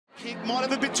Might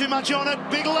have a bit too much on it.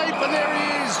 Big leap, and there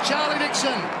he is, Charlie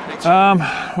Dixon.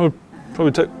 Well,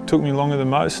 probably took me longer than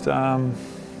most. No,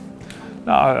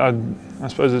 I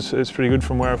suppose it's pretty good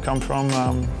from where I've come from.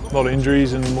 A lot of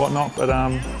injuries and whatnot, but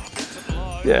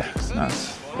yeah, no,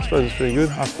 I suppose it's pretty good.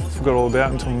 I forgot all about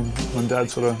it until my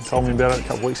dad sort of told me about it a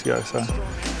couple of weeks ago. So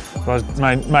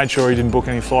I made sure he didn't book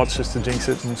any flights just to jinx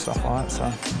it and stuff like that.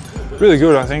 So really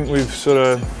good. I think we've sort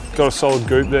of got a solid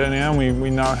group there now, and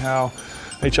we know how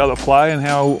each other play and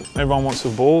how everyone wants the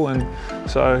ball, and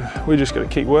so we just got to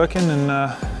keep working and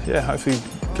yeah, hopefully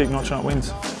keep notching up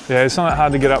wins. Yeah, it's not that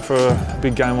hard to get up for a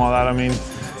big game like that. I mean,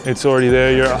 it's already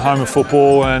there. You're at home of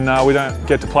football, and we don't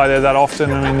get to play there that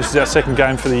often. I mean, this is our second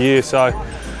game for the year, so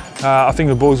I think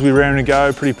the boys will be raring to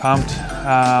go, pretty pumped.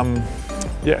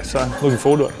 Yeah, so looking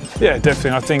forward to it. Yeah,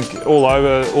 definitely. I think all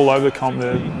over the comp,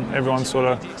 everyone's sort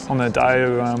of on their day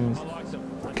who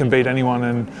can beat anyone,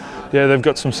 and yeah, they've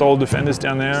got some solid defenders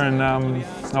down there, and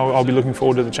I'll be looking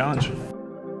forward to the challenge.